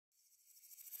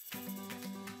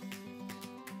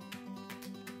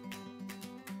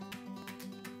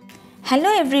Hello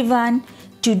everyone.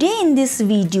 Today in this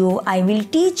video I will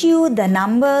teach you the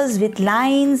numbers with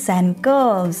lines and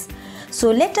curves.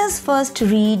 So let us first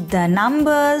read the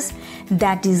numbers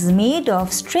that is made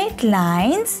of straight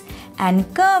lines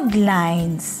and curved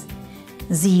lines.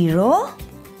 0,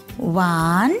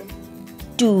 1,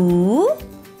 2,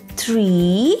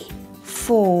 3,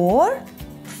 4,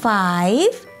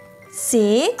 5,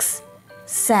 6,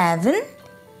 7,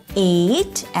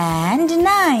 8 and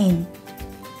 9.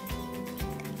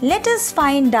 Let us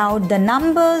find out the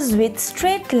numbers with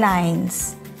straight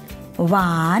lines.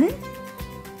 1,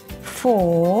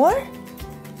 4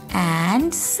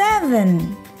 and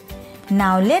 7.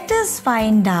 Now let us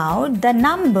find out the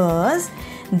numbers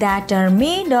that are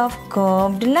made of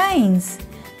curved lines.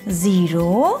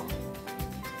 0,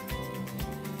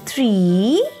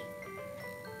 3,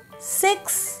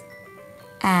 6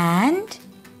 and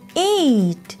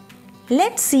 8.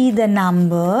 Let's see the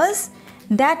numbers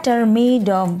that are made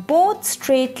of both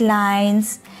straight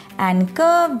lines and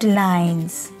curved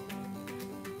lines.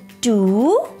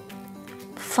 2,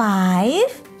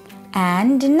 5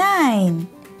 and 9.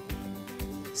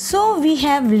 So we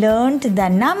have learnt the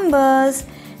numbers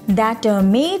that are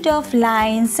made of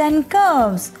lines and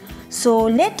curves. So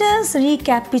let us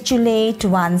recapitulate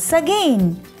once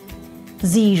again.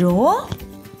 0,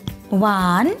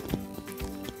 1,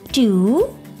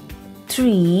 2,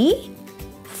 3,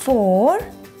 4,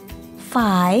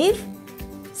 5,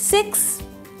 6,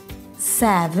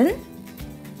 7,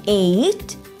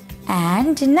 8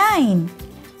 and 9.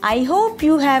 I hope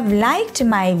you have liked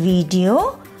my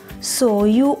video. So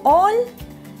you all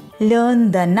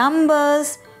learn the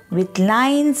numbers with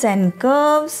lines and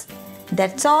curves.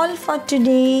 That's all for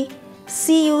today.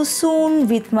 See you soon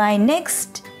with my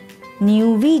next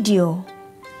new video.